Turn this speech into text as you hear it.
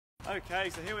Okay,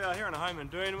 so here we are here in a home in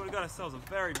Doonan. We've got ourselves a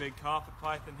very big carpet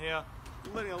python here,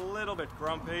 looking a little bit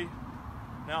grumpy.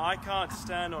 Now I can't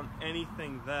stand on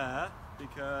anything there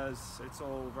because it's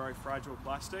all very fragile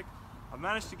plastic. I've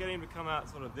managed to get him to come out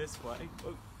sort of this way.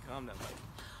 Oh, calm down, mate.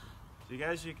 So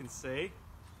as you can see,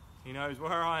 he knows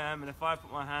where I am, and if I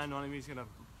put my hand on him, he's going to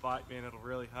bite me and it'll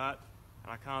really hurt,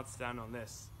 and I can't stand on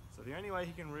this. So the only way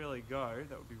he can really go,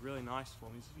 that would be really nice for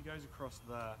me, is if he goes across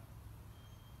there.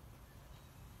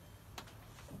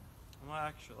 I might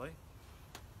actually.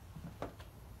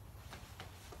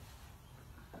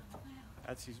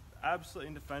 That's his absolutely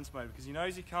in defense mode because he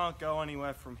knows he can't go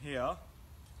anywhere from here.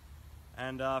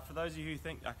 And for those of you who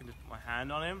think I can just put my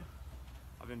hand on him,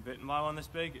 I've been bitten by one this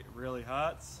big, it really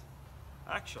hurts.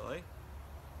 Actually,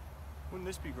 wouldn't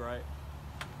this be great?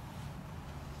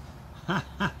 How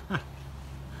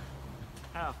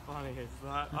funny is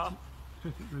that? That's a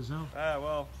perfect result.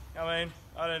 Well, I mean,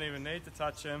 I don't even need to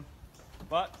touch him,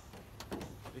 but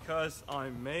because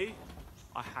I'm me,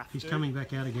 I have to. He's coming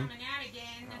back out again. Coming out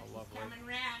again. Oh, He's coming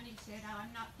round. He said, "Oh,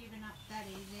 I'm not giving up that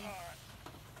easy." All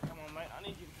right. Come on, mate. I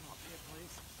need you to come up here,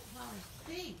 please. Well, it's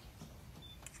big.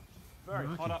 Very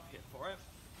Crikey. hot up here for him.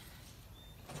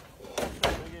 How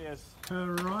big he is.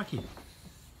 Crikey.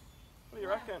 What do you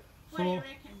reckon? What do you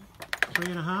reckon?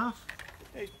 3.5?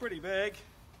 He's pretty big.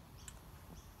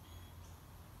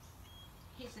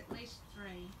 He's at least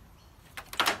 3.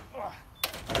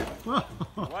 Oh,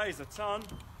 weighs a ton.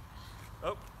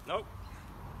 Oh, nope.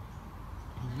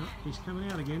 He's coming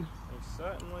out again. He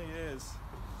certainly is.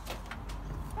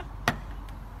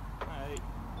 Hey,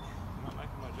 you're not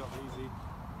making my job easy.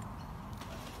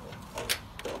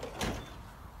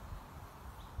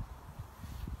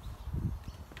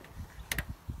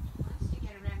 Once you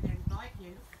get around there and bite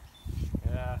you.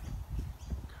 Yeah.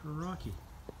 Crikey.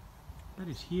 That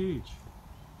is huge.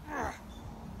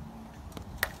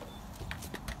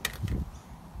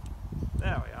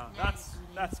 There we are.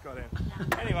 That's got him.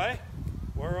 Anyway,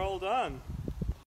 we're all done.